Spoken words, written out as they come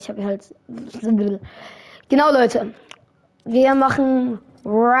Ich habe halt... Genau, Leute. Wir machen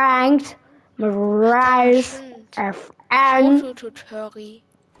Ranked mit RYZE FN. Tutorial.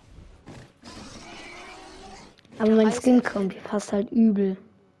 Aber mein Skin kommt, passt halt übel.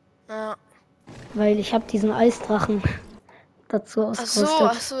 Ja. Weil ich habe diesen Eisdrachen dazu ausgerüstet.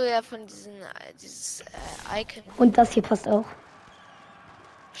 Ach so, ja, von dieses Icon. Und das hier passt auch.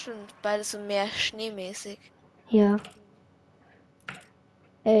 Stimmt, beides so mehr schneemäßig. Ja.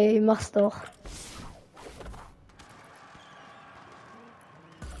 Ey, mach's doch.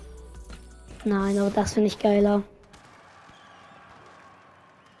 Nein, aber das finde ich geiler.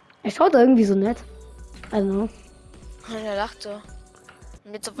 Er schaut irgendwie so nett. Also. Und er lacht so.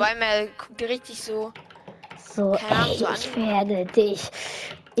 Und jetzt auf einmal guckt er richtig so. So, Keine Ahnung, ey, so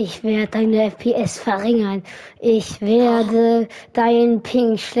ich werde deine FPS verringern. Ich werde deinen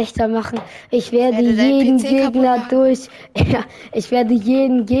Ping schlechter machen. Ich werde jeden Gegner durch, ja, ich werde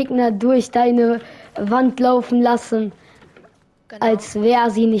jeden Gegner durch deine Wand laufen lassen. Genau. Als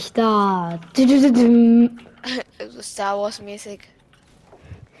wäre sie nicht da. Also Star Wars mäßig.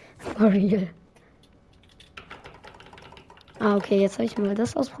 For real. Ah, okay, jetzt habe ich mal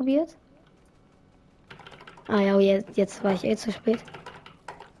das ausprobiert. Ah ja, jetzt war ich eh zu spät.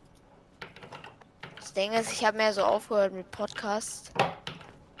 Das Ding ist, ich habe mehr so aufgehört mit Podcasts.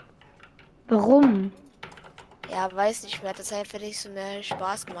 Warum? Ja, weiß nicht, mir hat das einfach nicht so mehr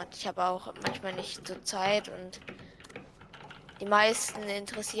Spaß gemacht. Ich habe auch manchmal nicht so Zeit und die meisten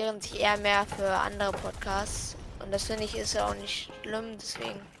interessieren sich eher mehr für andere Podcasts. Und das finde ich ist ja auch nicht schlimm,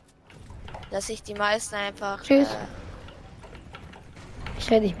 deswegen lasse ich die meisten einfach. Tschüss. Ich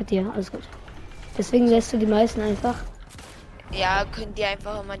rede nicht mit dir, alles gut. Deswegen lässt du die meisten einfach. Ja, könnt ihr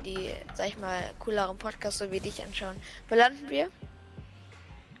einfach immer die, sag ich mal, cooleren Podcasts so wie dich anschauen. Wo landen wir?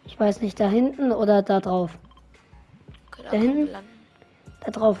 Ich weiß nicht, da hinten oder da drauf? Okay, Da hinten? landen.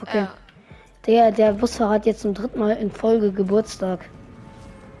 Da drauf, okay. Der Busfahrer hat jetzt zum 3. Mal in Folge Geburtstag.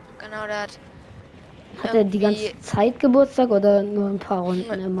 Genau, der Hat er die ganze Zeit Geburtstag oder nur ein paar Runden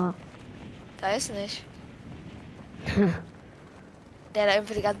immer? Weiß nicht. Der hat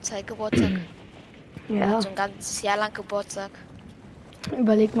einfach die ganze Zeit Geburtstag. Ja. So ein ganzes Jahr lang Geburtstag.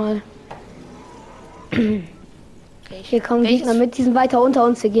 Überleg mal. Okay, Hier kommen Gegner mit, die sind weiter unter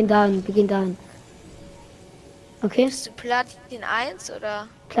uns. Wir gehen dahin. Okay? Bist du Platin 1 oder?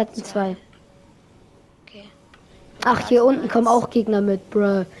 Platin 2. Okay. Ach, hier unten kommen auch Gegner mit,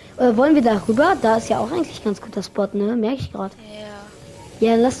 bro. Wollen wir da rüber? Da ist ja auch eigentlich ganz guter Spot, ne? Merke ich gerade. Ja.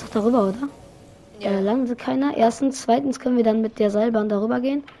 Ja, lass doch darüber, oder? Ja. Langen sie keiner. Erstens, zweitens können wir dann mit der Seilbahn darüber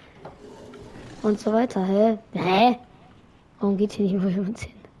gehen. Und so weiter. Hä? Warum geht hier nicht mal jemand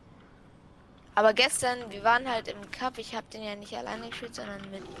hin? Aber gestern, wir waren halt im Cup. Ich habe den ja nicht alleine gespielt, sondern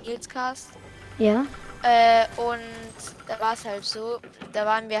mit Nils Cast. Ja? Und da war es halt so, da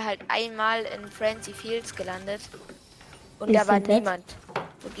waren wir halt einmal in Frenzy Fields gelandet. Und da war niemand.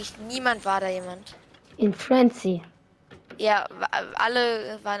 Wirklich niemand war da jemand. In Frenzy? Ja,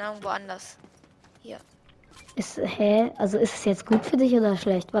 alle waren irgendwo anders. Hier. Also ist es jetzt gut für dich oder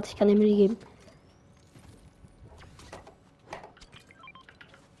schlecht? Warte, ich kann dir Mühe geben.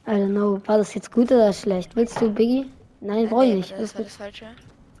 I don't know. War das jetzt gut oder schlecht? Willst du Biggie? Nein, brauche ich nicht. Das war das Falsche.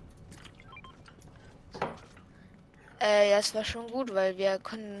 Ja, es war schon gut, weil wir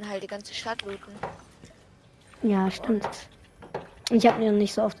konnten halt die ganze Stadt looten. Ja, stimmt. Ich habe mir noch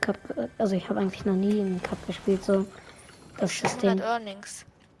nicht so oft Cup, also ich habe eigentlich noch nie einen Cup gespielt, so das System. 100 Earnings.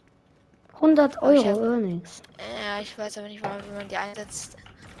 100 Euro Earnings. Ja, ich weiß aber nicht, wie man die einsetzt.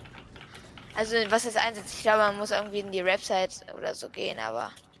 Also, was ist einsetzt? Ich glaube, man muss irgendwie in die Website oder so gehen,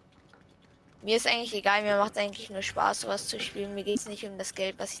 aber mir ist eigentlich egal, mir macht es eigentlich nur Spaß, sowas zu spielen. Mir geht es nicht um das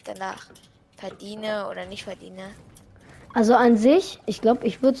Geld, was ich danach verdiene oder nicht verdiene. Also an sich, ich glaube,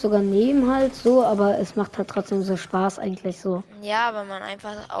 ich würde sogar nehmen halt so, aber es macht halt trotzdem so Spaß eigentlich so. Ja, aber man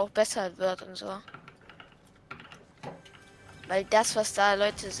einfach auch besser wird und so. Weil das, was da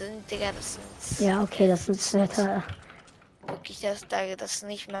Leute sind, Digga, das sind... Ja, okay, das sind Wetter. Wirklich, das ist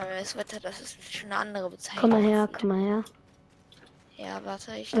nicht mal mehr das Wetter, das ist schon eine andere Bezeichnung. Komm mal her. Ja,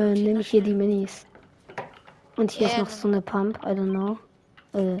 warte, ich nehme ich hier die Minis. Und hier ist noch so eine Pump, I don't know.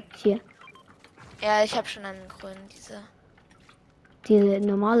 Hier. Ja, ich habe schon einen grünen, Die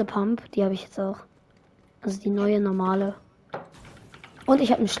normale Pump, die habe ich jetzt auch. Also die neue normale. Und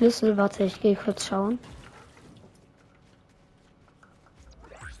ich habe einen Schlüssel, warte, ich gehe kurz schauen.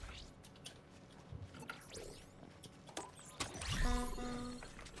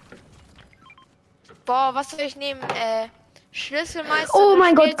 Boah, was soll ich nehmen? Schlüsselmeister. Oh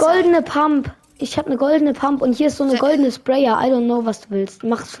mein Gott, goldene Pump. Ich habe eine goldene Pump und hier ist so eine goldene Sprayer. I don't know, was du willst.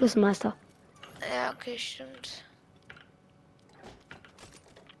 Mach Schlüsselmeister. Ja, okay, stimmt.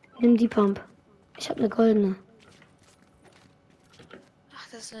 Nimm die Pump. Ich habe eine goldene. Ach,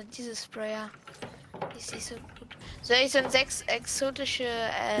 das ist nur dieses Sprayer. Die ist nicht so gut. Soll ich so ein 6 exotische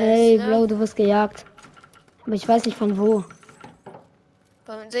Ey, Slurp? Bro, du wirst gejagt. Aber ich weiß nicht von wo.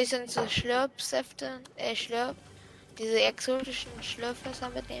 Soll ich so Schlürpsäfte, Schlürp, diese exotischen Schlürpfässer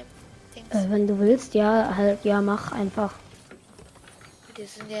mitnehmen? Dings. Wenn du willst, ja, halt, ja, mach einfach. Die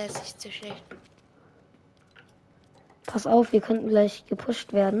sind ja jetzt nicht so schlecht. Pass auf, wir könnten gleich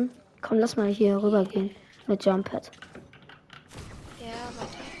gepusht werden. Komm, lass mal hier rüber gehen. Mit Jump Pad. Ja,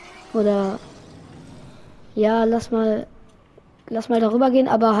 warte. Oder. Ja, lass mal darüber gehen,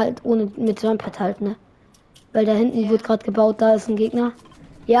 aber halt ohne mit Jump Pad halt, ne? Weil da hinten Ja. wird gerade gebaut, da ist ein Gegner.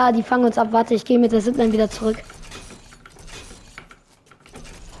 Ja, die fangen uns ab. Warte, ich gehe mit der Zipline wieder zurück.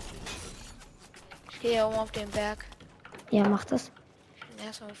 Ich gehe hier oben auf den Berg. Ja, mach das. Ich bin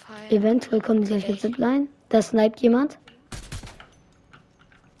erstmal frei. Eventuell kommen die gleich mit Zipline. Da sniped jemand.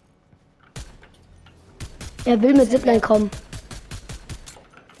 Er will mit Zipline kommen.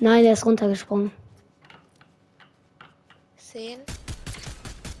 Nein, er ist runtergesprungen. 10.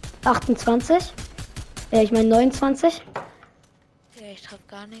 28. Ja, ich meine 29. Ja, ich treffe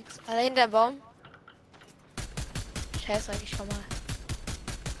gar nichts. Alle hinter dem Baum. Scheiße, ich komm mal.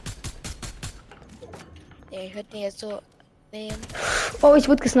 Ja, ich würde den jetzt so nehmen. Oh, ich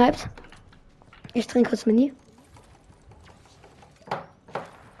wurde gesniped. Ich trinke kurz Mini.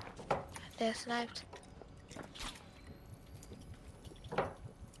 Der sniped.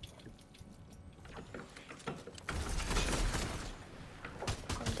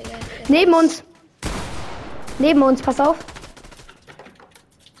 Kommt der gleich. Neben uns. Neben uns, pass auf.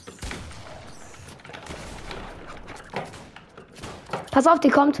 Pass auf, die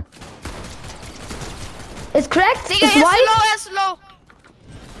kommt. Ist cracked, Digga, ist er ist white. low, er ist low.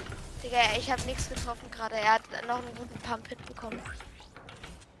 Digga, ich habe nichts getroffen gerade. Er hat noch einen guten Pump-Hit bekommen.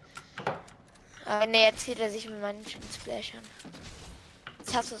 Aber ne, jetzt zieht er sich mit meinen Splash an.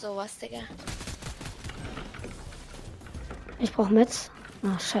 Jetzt hast du sowas, Digga. Ich brauche Metz.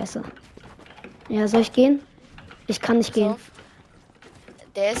 Ach, scheiße. Ja, soll ich gehen? Ich kann nicht Pass gehen. auf.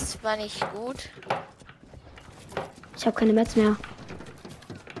 Der ist zwar nicht gut. Ich habe keine Metz mehr.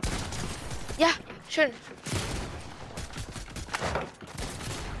 Ja, schön.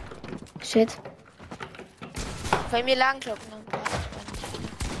 Shit. Bei mir lagen Glocken noch ein paar.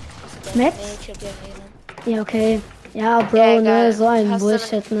 Metz? Nee, ich hab die genommen. Ja, okay. Ja, Bro, Ja, egal. ne, so ein Hast du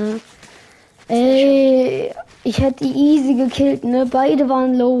Bullshit, ne. Ey, ich hätte die easy gekillt, ne. Beide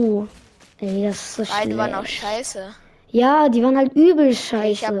waren low. Ey, das ist so schlecht. Beide waren auch scheiße. Ja, die waren halt übel Ich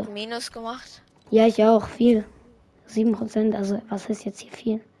habe scheiße. Minus gemacht. Ja, ich auch, viel. 7%, also was ist jetzt hier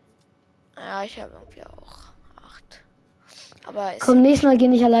viel? Ja, ich habe irgendwie auch 8. Aber ist Komm, nächstes Mal geh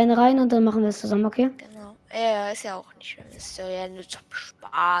nicht alleine rein und dann machen wir es zusammen, okay? genau. Ja, ist ja auch nicht schlimm. Es soll ja nur zum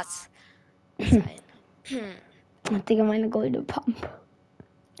Spaß sein. Ach, Digga, meine goldene Pump.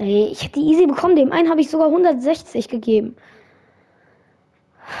 Ey, ich hätte die easy bekommen. Dem einen habe ich sogar 160 gegeben.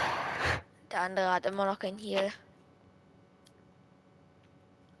 Der andere hat immer noch kein Heal.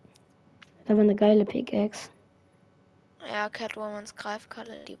 Aber eine geile Pickaxe. Ja, Catwomans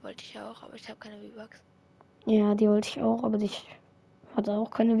Greifkalle, die wollte ich auch, aber ich habe keine V-Bucks. Ja, die wollte ich auch, aber ich hatte auch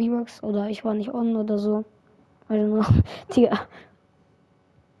keine V-Bucks. Oder ich war nicht on oder so. I don't know. Digga.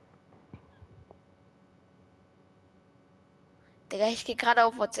 Digga, ich gehe gerade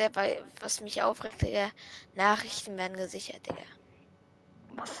auf WhatsApp, weil was mich aufregt, Digga, Nachrichten werden gesichert, Digga.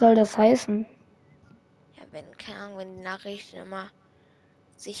 Was soll das heißen? Ja, wenn, keine Ahnung, wenn die Nachrichten immer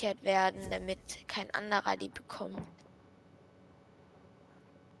sichert werden, damit kein anderer die bekommt.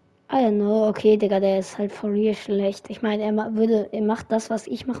 I don't know. Okay, Digga, der ist halt for real schlecht. Ich meine, er macht das, was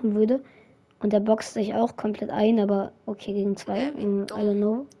ich machen würde. Und er boxt sich auch komplett ein, aber okay, gegen zwei. Ja, wie I dumm. don't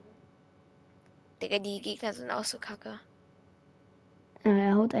know. Digga, die Gegner sind auch so kacke. Ja,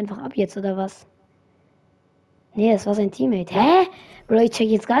 er haut einfach ab jetzt, oder was? Nee, das war sein Teammate. Hä? Bro, ich check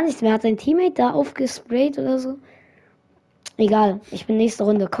jetzt gar nichts mehr. Hat sein Teammate da aufgesprayt oder so? Egal, ich bin nächste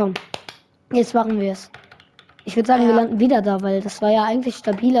Runde, komm. Jetzt machen wir es. Ich würde sagen, wir landen wieder da, weil das war ja eigentlich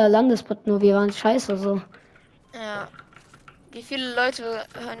stabiler Landespot, nur wir waren scheiße so. Ja. Wie viele Leute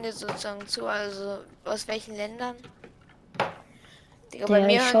hören dir sozusagen zu? Also aus welchen Ländern? Digga, bei Der,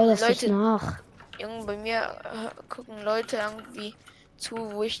 mir ich schau hören das nicht Leute, nach. Junge, bei mir gucken Leute irgendwie zu,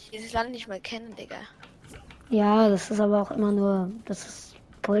 wo ich dieses Land nicht mal kenne, Digga. Ja, das ist aber auch immer nur, das ist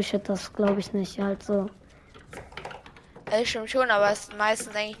Bullshit, das glaube ich nicht, halt so. Also stimmt schon, aber es ist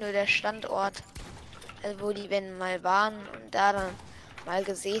meistens eigentlich nur der Standort. Also wo die wenn mal waren und da dann mal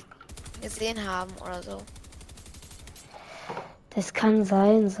gesehen haben oder so. Das kann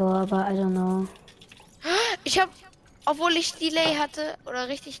sein, so, aber I don't know. Ich hab Obwohl ich Delay hatte, oder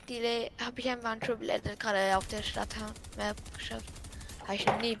richtig Delay, habe ich einfach ein Triple Edit gerade auf der Stadt-Map geschafft. Habe ich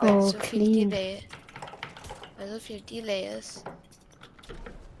noch nie, weil Oh, so viel clean. Delay, weil so viel Delay ist.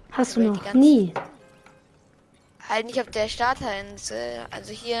 Hast du Weil die noch ganzen, nie? halt nicht auf der Starterinsel,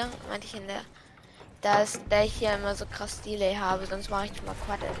 also hier, meinte ich in der, da ich hier immer so krass Delay habe, sonst mache ich immer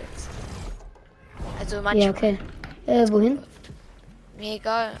Quad-Edits. Also Ja, manchmal. okay. Wenn's gut Wohin? läuft. Mir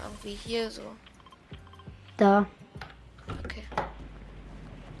egal, irgendwie hier so. Da. Okay.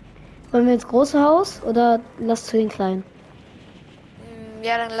 Wollen wir ins große Haus oder lass zu den kleinen?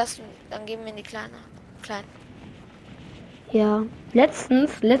 Ja, dann gehen wir in die kleine. Klein. Ja.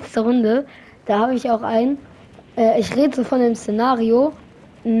 Letzte Runde, da habe ich auch einen. Ich rede so von dem Szenario.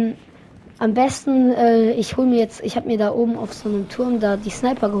 Am besten, ich habe mir da oben auf so einem Turm da die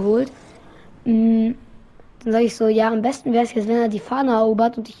Sniper geholt. Dann sage ich so, ja, am besten wäre es jetzt, wenn er die Fahne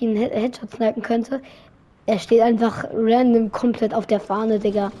erobert und ich ihn Headshot snipen könnte. Er steht einfach random komplett auf der Fahne,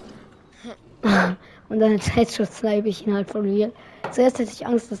 Digga. Und dann Headshot snipe ich ihn halt von real. Zuerst hatte ich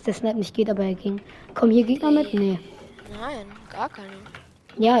Angst, dass der Snipe nicht geht, aber er ging. Kommen hier Gegner mit? Nee. Nein, gar keine.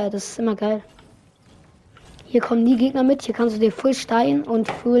 Ja, das ist immer geil. Hier kommen nie Gegner mit. Hier kannst du dir Full Stein und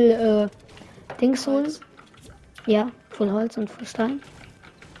Full Dings holen. Holz. Ja, Full Holz und Full Stein.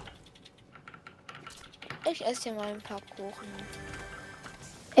 Ich esse hier mal ein paar Kuchen.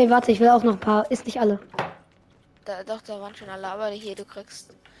 Ey, warte, ich will auch noch ein paar. Ist nicht alle. Doch, da waren schon alle, aber hier, du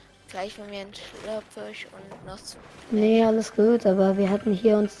kriegst gleich von mir einen Schlörfisch und noch zu. Nee, alles gut, aber wir hätten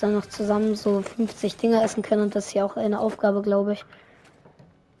hier uns dann noch zusammen so 50 Dinger essen können und das ist ja auch eine Aufgabe, glaube ich.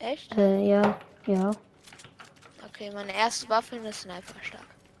 Echt? Ja, ja. Okay, meine erste Waffe ist Sniper stark.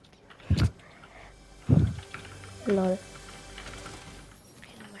 Lol. Okay,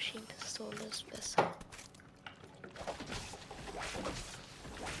 eine Maschinenpistole ist besser.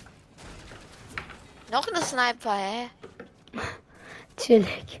 Noch eine Sniper, hä?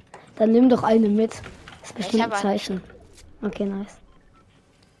 Chillig. Dann nimm doch eine mit. Das ist Ich bestimmt ein habe Zeichen. Okay, nice.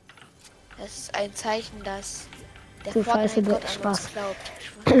 Das ist ein Zeichen, dass der Du Scheiße, Fortnite-Gott an Spaß. uns glaubt.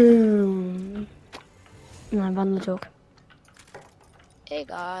 Nein, war nur Joke.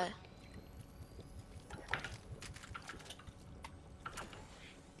 Egal.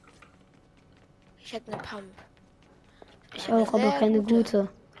 Ich hätte eine Pump. Ich Eine auch, aber sehr keine gute.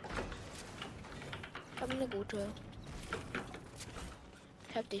 Ich habe eine gute.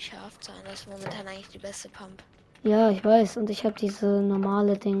 Ich habe die Scharfzahn. Das ist momentan eigentlich die beste Pump. Ja, ich weiß. Und ich habe diese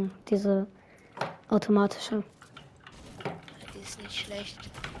normale Ding, diese automatische. Die ist nicht schlecht.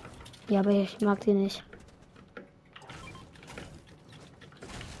 Ja, aber ich mag die nicht.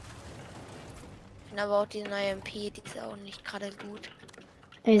 Und aber auch die neue MP, die ist auch nicht gerade gut.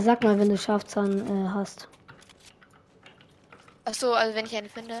 Ey, sag mal, wenn du Schafzahn hast. Ach so, also wenn ich eine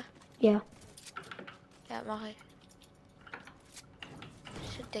finde. Ja. Ja, mache ich.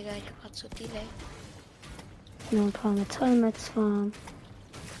 Shit, Digga, ich hab grad so Delay. Nur ein paar Metallmets fahren.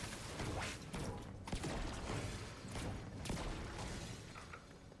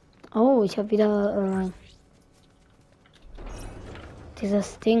 Oh, ich habe wieder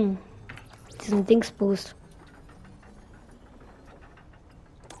dieses Ding. Diesen Dingsboost.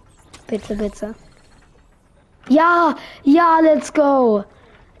 Bitte, bitte. Ja, ja, let's go.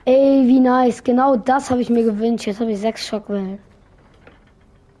 Ey, wie nice. Genau das habe ich mir gewünscht. Jetzt habe ich 6 Schockwellen.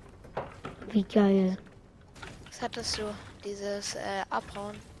 Wie geil. Was hattest du? Dieses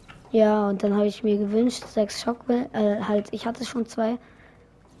Abhauen. Ja, und dann habe ich mir gewünscht, 6 Schockwellen. Halt, ich hatte schon 2.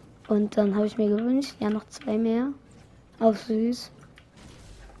 Und dann habe ich mir gewünscht, ja, noch 2 mehr. Auf süß.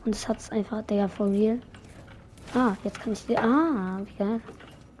 Und es hat es einfach, Digga, for real. Ah, jetzt kann ich die. Ah, wie geil.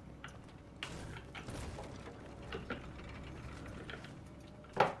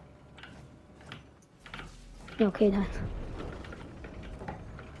 Ja, okay, dann.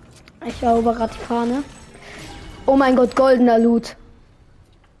 Ich erober gerade die Fahne. Oh mein Gott, goldener Loot.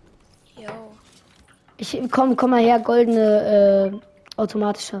 Yo. Komm mal her, goldene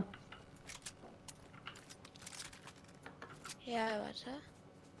automatische. Ja, warte.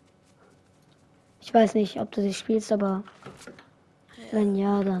 Ich weiß nicht, ob du sie spielst, aber wenn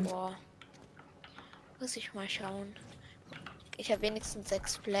ja, dann. Boah. Muss ich mal schauen. Ich habe wenigstens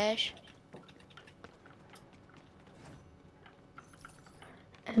 6 Splash.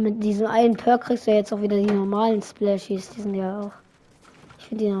 Mit diesem einen Perk kriegst du jetzt auch wieder die normalen Splashies. Die sind ja auch. Ich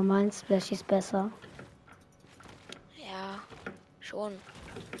finde die normalen Splashies besser. Ja, schon.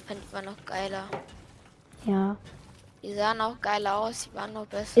 Fand ich noch geiler. Ja, Die sahen auch geiler aus, die waren noch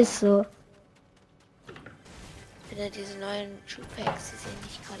besser. ist so. Wieder diese neuen True Packs, die sehen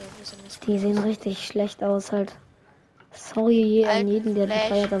nicht gerade besonders gut Die sehen aus. richtig schlecht aus halt. Sorry an jeden, der die Flash.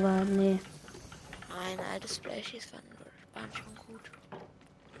 feiert, aber nee. Meine alten Splashies waren schon gut.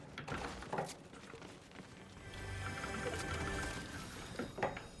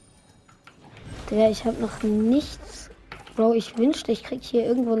 Digga, ich habe noch nichts. Bro, ich wünschte, ich krieg hier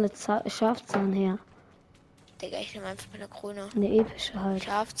irgendwo eine Schafzahn her. Digga, ich nehme einfach eine Krone. Eine epische halt.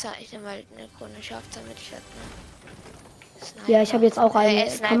 Schafzahn, ich nehme halt eine Krone Schafzahn mit Stadt, ne? Ja, ich habe jetzt auch eine.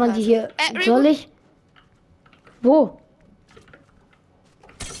 Kann man die hier... Soll ich? Wo?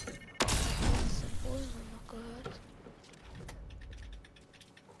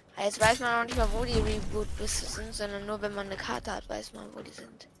 Jetzt weiß man noch nicht mal, wo die Reboot-Bisse sind, sondern nur wenn man eine Karte hat, weiß man, wo die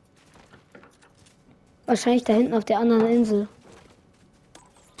sind. Wahrscheinlich da hinten auf der anderen Insel.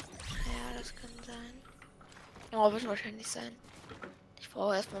 Ja, das kann sein. Oh, wird wahrscheinlich sein. Ich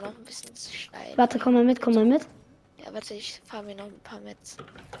brauche erstmal noch ein bisschen Stein. Warte, komm mal mit, komm mal mit. Ja, warte, ich fahre mir noch ein paar mit.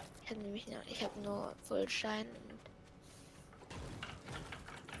 Ich habe nämlich noch, ich habe nur Vollstein.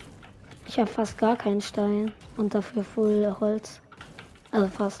 Ich habe fast gar keinen Stein und dafür voll Holz. Also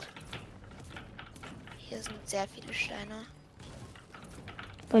fast. Hier sind sehr viele Steine.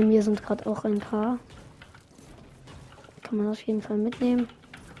 Bei mir sind gerade auch ein paar. Kann man auf jeden Fall mitnehmen.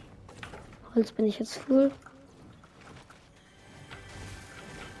 Holz bin ich jetzt full.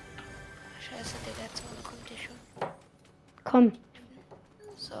 Scheiße, der Zone kommt hier schon. Komm.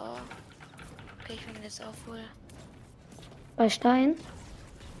 So. Okay, ich bin jetzt auch voll. Bei Stein.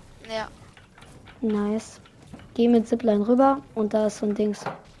 Ja. Nice. Geh mit Zipline rüber und da ist so ein Dings.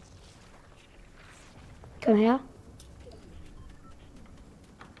 Komm her.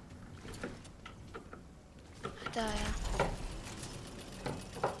 Da, ja.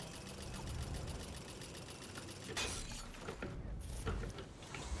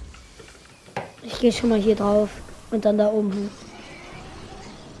 Ich gehe schon mal hier drauf und dann da oben hin.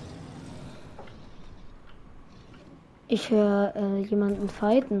 Ich höre jemanden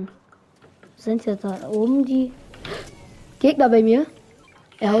fighten. Sind ja da oben die Gegner bei mir?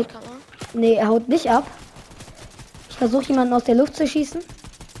 Er haut. Nee, er haut nicht ab. Ich versuche jemanden aus der Luft zu schießen.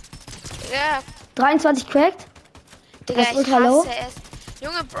 Ja. 23 cracked. Digga, ist ultra low.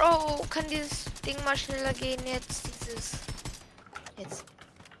 Junge, Bro, kann dieses Ding mal schneller gehen jetzt? Jetzt.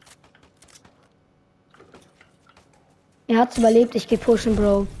 Er hat's überlebt, ich geh pushen,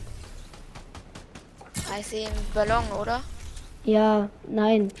 Bro. Ich sehe einen Ballon, oder? Ja,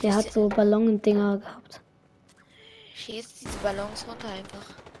 nein, der hat so Ballon-Dinger gehabt. Schießt diese Ballons runter einfach.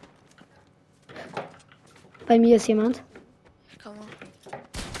 Bei mir ist jemand. Komm mal.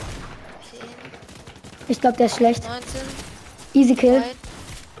 10. Ich glaube, der ist schlecht. 19. Easy Kill.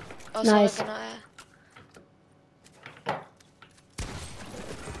 Oh, nice. Sorry,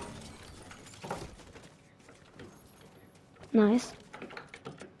 genau, Nice.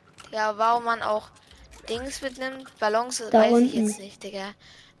 ja, warum man auch Dings mitnimmt, Ballons, Da weiß unten. ich jetzt nicht, Digga.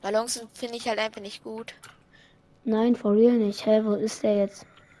 Ballons finde ich halt einfach nicht gut. Nein, for real nicht. Hä, wo ist der jetzt?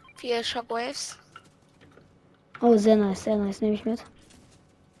 4 Shockwaves. Oh, sehr nice, nehme ich mit.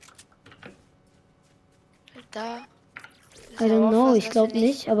 Da. I don't know, ich glaube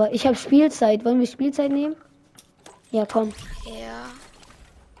nicht, aber ich habe Spielzeit. Wollen wir Spielzeit nehmen? Ja, komm. Ja.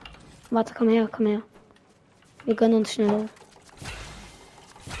 Warte, komm her, komm her. Wir gönnen uns schnell.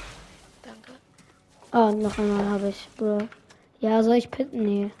 Danke. Ah, noch einmal habe ich, Bro. Ja, soll ich pitten?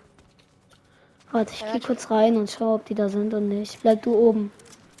 Nee. Warte, ich geh kurz rein und schau, ob die da sind und nicht. Bleib du oben.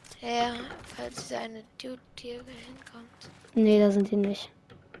 Ja, falls dieser eine Dude hier hinkommt. Nee, da sind die nicht.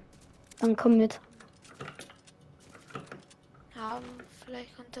 Dann komm mit. Haben,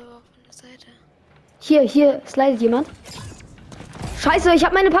 vielleicht kommt er aber auch von der Seite. Hier slidet jemand. Scheiße, ich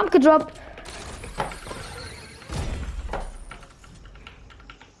habe meine Pump gedroppt.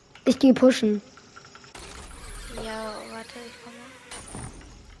 Ich gehe pushen. Ja, warte, ich komme.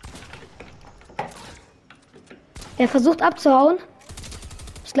 Er versucht abzuhauen.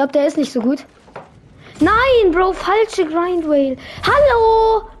 Ich glaube, der ist nicht so gut. Nein, Bro, falsche Grindwhale.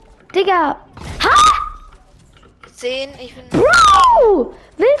 Hallo, Digga. Ha! 10, ich bin. Bro,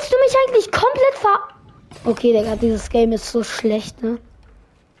 willst du mich eigentlich komplett Okay, Digga, dieses Game ist so schlecht, ne?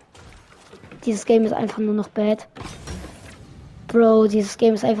 Dieses Game ist einfach nur noch bad. Bro, dieses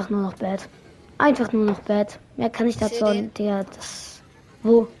Game ist einfach nur noch bad. Einfach nur noch bad. Mehr kann ich dazu sagen, Digga, das...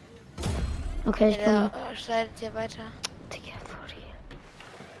 Wo? Okay, ich komme. Schneidet hier weiter. Digga, for real.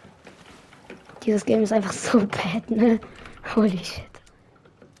 Dieses Game ist einfach so bad, ne? Holy shit.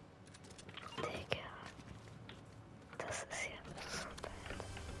 Digga. Das ist ja so bad.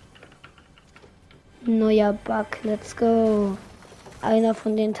 Neuer Bug, let's go. Einer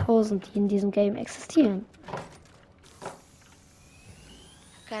von den 1000, die in diesem Game existieren.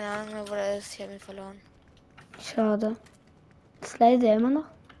 Keine Ahnung mehr, wo er ist. Ich habe ihn verloren. Schade. Slidet er immer noch?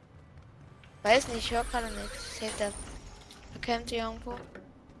 Weiß nicht, ich höre gerade nichts. Hält der bekämpft irgendwo.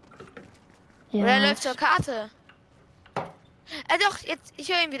 Ja. Oder er läuft zur Karte. Doch, jetzt, ich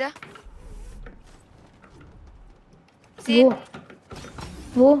höre ihn wieder.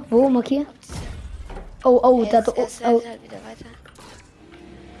 Wo? Wo? Markier? Oh, da. Er ist Oh. halt wieder weiter.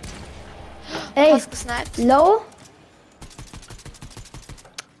 Ey, Fast gesniped. low?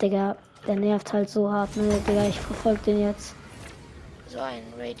 Digga, der nervt halt so hart, ne? Digga, ich verfolge den jetzt. So ein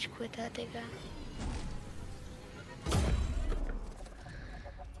Rage-Quitter, Digga.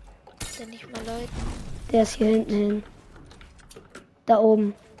 Ist ja nicht mal Leute. Der ist hier hinten hin. Da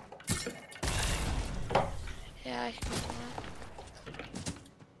oben. Ja, ich guck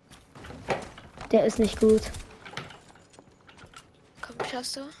mal. Der ist nicht gut. Komm,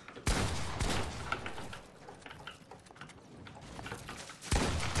 schaffst du?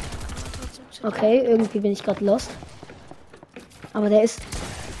 Okay, irgendwie bin ich gerade lost. Aber der ist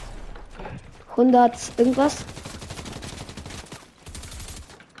 100 irgendwas.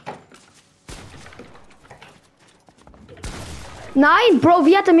 Nein, Bro,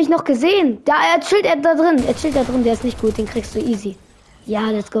 wie hat er mich noch gesehen? Da, er chillt da drin. Er chillt da drin, der ist nicht gut, den kriegst du easy. Ja,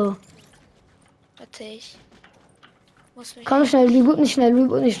 let's go. Warte, ich muss mich... Komm schnell, reboot nicht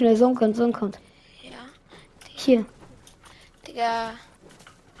schnell. Sohn kommt. Ja. Hier, Digga.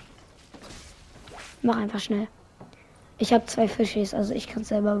 mach einfach schnell. Ich habe 2 Fischis, also ich kann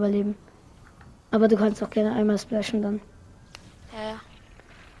selber überleben. Aber du kannst auch gerne einmal splashen dann. Ja.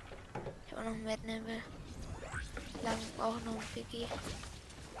 Ich habe auch noch einen Mednebel. Lang auch noch ein Piggy.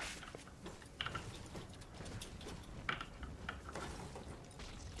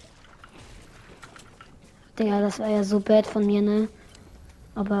 Digga, das war ja so bad von mir, ne?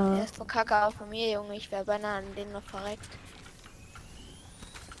 Aber Der ist voll Kacke auch von mir, Junge. Ich wäre beinahe an den noch verreckt.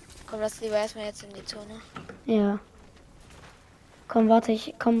 Komm, lass lieber erstmal jetzt in die Zone. ja. Komm, warte,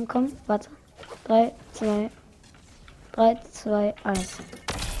 warte. 3, 2, 1.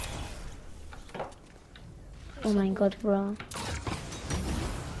 Oh mein Gott, Bro.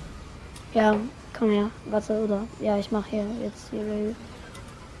 Ja, komm her. Warte, oder? Ja, ich mach hier jetzt hier.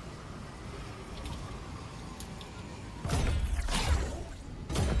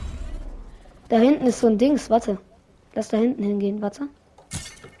 Da hinten ist so ein Dings, warte. Lass da hinten hingehen, warte.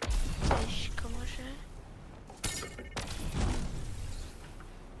 Ich komme schnell.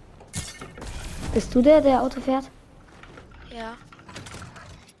 Bist du der Auto fährt? Ja.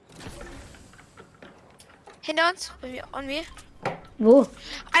 Hinter uns, bei mir, on mir. Wo?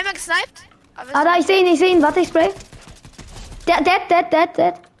 Einmal gesniped. Aber Ah, da, ich sehe ihn. Warte, ich spray. Dead.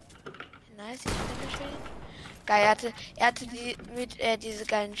 Nice, ich bin schön. Geil, er hatte diese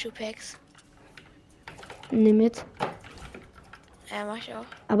geilen Shoe-Packs. Nimm mit. Ja, mach ich auch.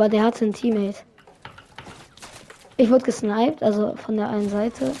 Aber der hatte einen Teammate. Ich wurde gesniped, also von der einen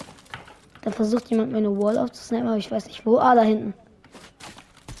Seite. Da versucht jemand meine Wall aufzusnipen, aber ich weiß nicht wo. Ah, da hinten.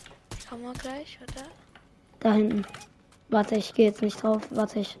 Ich komme mal gleich, oder? Da hinten. Warte, ich gehe jetzt nicht drauf.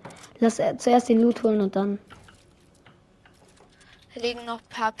 Warte, ich lass zuerst den Loot holen und dann. Da liegen noch ein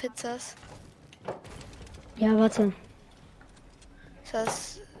paar Pizzas. Ja, warte. Ist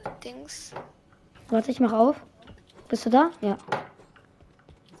das Dings? Warte, ich mach auf. Bist du da? Ja.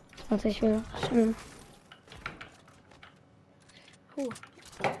 Warte, ich will schnell.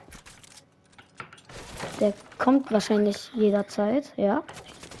 Der kommt wahrscheinlich jederzeit, ja.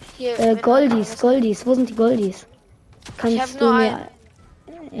 Hier, Goldies. Wo sind die Goldies? Ich hab Kannst nur du mir...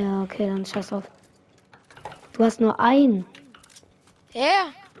 Ja, okay, dann scheiß drauf. Du hast nur einen. Ja.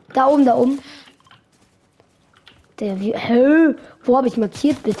 Da oben. Hä? Wo habe ich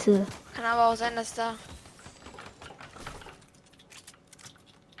markiert, bitte? Kann aber auch sein, dass da...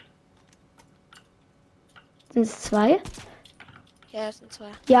 Sind es 2? Ja, das sind 2.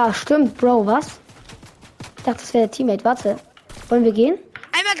 Ja, stimmt, Bro, was? Ich dachte, das wäre der Teammate. Warte. Wollen wir gehen?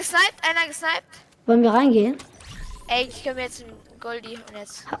 Einer gesniped. Wollen wir reingehen? Ey, ich komme jetzt in Goldie und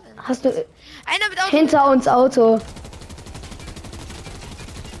jetzt... Hast du... Einer mit Auto. Hinter uns Auto.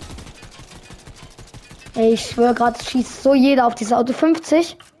 Ey, ich schwöre gerade, schießt so jeder auf dieses Auto.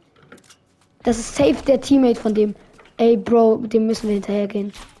 50. Das ist safe der Teammate von dem. Ey, Bro, dem müssen wir hinterher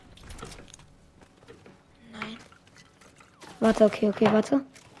gehen. Nein. Warte, okay, warte.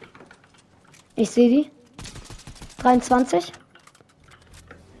 Ich sehe die. 23.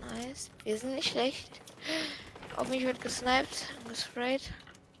 Nice. Wir sind nicht schlecht. Auf mich wird gesniped und gesprayt.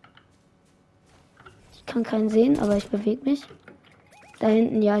 Ich kann keinen sehen, aber ich bewege mich. Da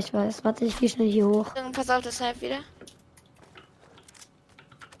hinten, ja, ich weiß. Warte, ich gehe schnell hier hoch. Pass auf, das Snipe wieder.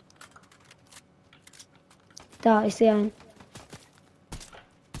 Da, ich sehe einen.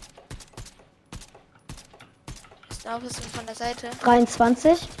 Ist ein Aufrüstung von der Seite.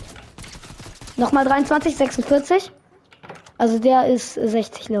 23. Nochmal 23, 46. Also der ist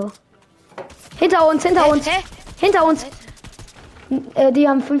 60 low. Hinter uns, hinter uns. Hä? Hinter uns. Die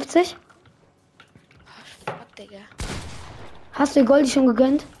haben 50. Fuck, Digga. Hast du die Goldi schon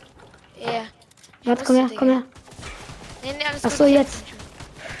gegönnt? Ja. Warte, komm her, komm her. Nee, alles Ach so, gut. jetzt.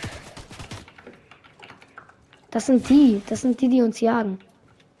 Das sind die. Das sind die, die uns jagen.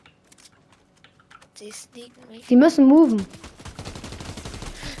 Sie sneaken mich. Die müssen moven.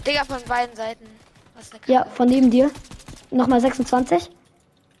 Digga, von beiden Seiten. Was eine Ja, Kacke. von neben dir. Nochmal 26.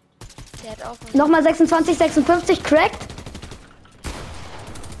 Der hat auch Nochmal 26, 56. Cracked.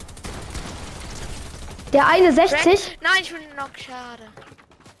 Der eine 60. Nein, ich bin noch schade.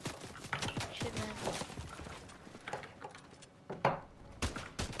 Shit, man.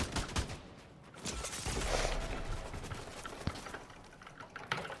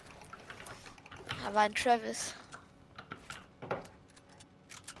 Aber ein Travis.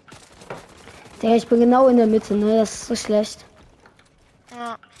 Der, ich bin genau in der Mitte, ne? Das ist so schlecht.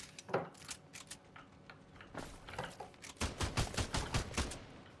 Ja.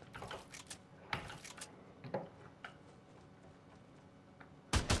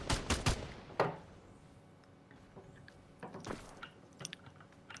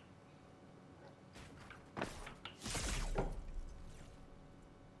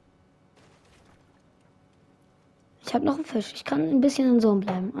 Ich habe noch einen Fisch. Ich kann ein bisschen in Zone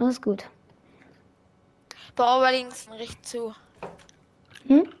bleiben. Alles gut. Bau bei links und rechts zu.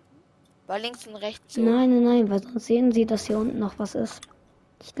 Hm? Bei links und rechts zu. Nein, nein, nein, weil sonst sehen sie, dass hier unten noch was ist.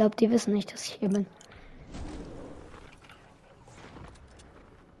 Ich glaube, die wissen nicht, dass ich hier bin.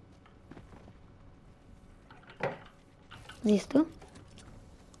 Siehst du?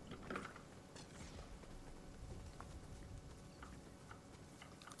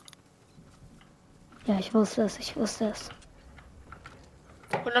 Ja, ich wusste es, ich wusste es.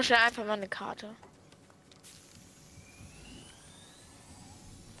 Und dann schnell einfach mal eine Karte.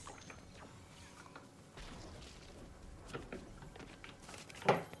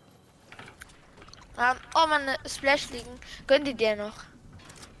 Oh man, eine Splash liegen. Gönn die dir noch.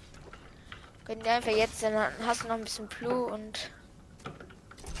 Gönn dir einfach jetzt, dann hast du noch ein bisschen Blue und...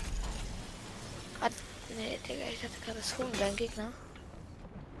 Nee, Digga, ich hatte gerade das Huhn, dein Gegner.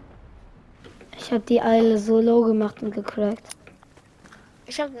 Ich habe die Eile so low gemacht und gecrackt.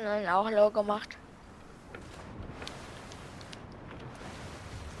 Ich habe den auch low gemacht.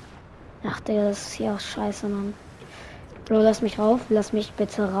 Ach, Digga, das ist hier auch scheiße, Mann. Bro, lass mich rauf. Lass mich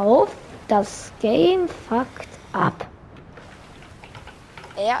bitte rauf. Das Game fuckt ab.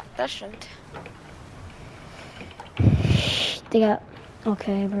 Ja, das stimmt. Digga.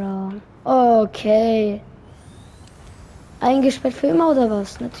 Okay, Bro. Okay. Eingesperrt für immer oder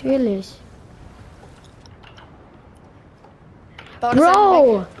was? Natürlich. Bau das einfach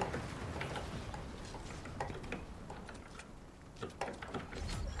Bro! weg.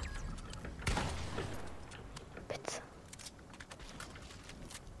 Bitte.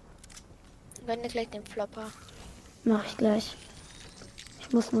 Gönn dir gleich den Flopper. Mach ich gleich.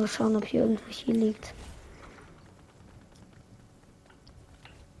 Ich muss nur schauen, ob hier irgendwo hier liegt.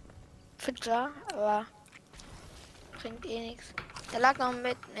 Fitter, aber bringt eh nichts. Der lag noch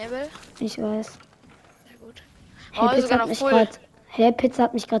mit Nebel. Ich weiß. Sehr gut. Hey, Oh, Pizza sogar hat noch mich voll. grad. Hey, Pizza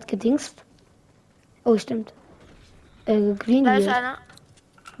hat mich gerade gedingst. Oh, stimmt. Green Da ist hier. einer.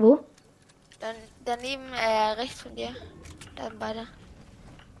 Wo? Dann daneben, rechts von dir. Da sind beide.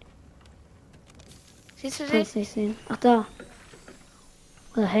 Siehst du Kann den? ich nicht sehen. Ach, da.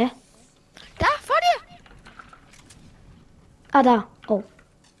 Oder hä? Da, vor dir! Ah, da. Oh.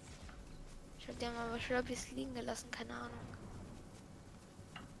 Ich hab dir mal was Schlöppis liegen gelassen, keine Ahnung.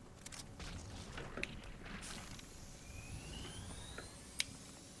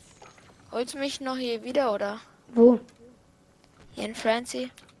 Holst du mich noch hier wieder, oder? Wo? Hier in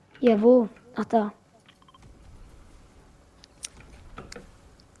Francie? Ja, wo? Ach, da.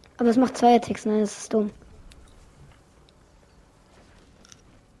 Aber es macht 2 Attacks, nein, das ist dumm.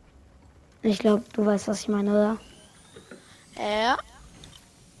 Ich glaube, du weißt, was ich meine, oder? Ja.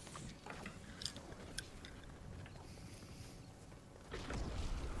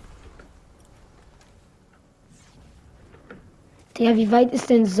 Digga, wie weit ist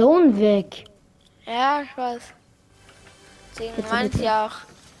denn Zone weg? Ja, ich weiß. Deswegen Bitte, meinte bitte. ich auch,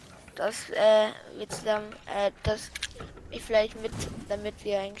 dass wir zusammen, dass ich vielleicht mit, damit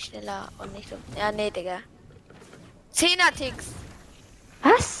wir eigentlich schneller und nicht so. Ja, nee, Digga. 10er-Ticks!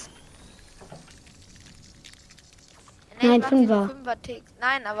 Was? Nee, Nein, ich mach diese 5er. 5er-Ticks.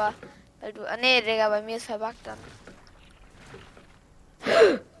 Nein, aber, weil du, nee, Digga, bei mir ist verbuggt dann.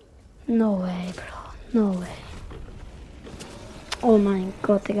 No way, Bro. No way. Oh mein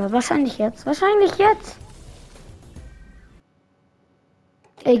Gott, Digga. Wahrscheinlich jetzt. Wahrscheinlich jetzt.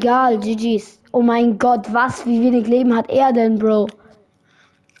 Egal, GG's. Oh mein Gott, was? Wie wenig Leben hat er denn, Bro?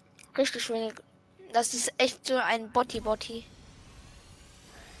 Richtig wenig. Das ist echt so ein Botti.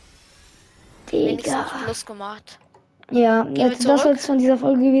 Wenigstens Digga. Plus gemacht. Ja, Gehen wir das zurück? soll es von dieser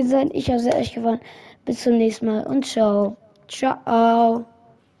Folge gewesen sein. Ich habe sehr echt gewonnen. Bis zum nächsten Mal und ciao. Ciao.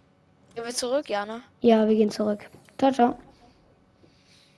 Gehen wir zurück, ja, ne? Ja, wir gehen zurück. Ciao, ciao.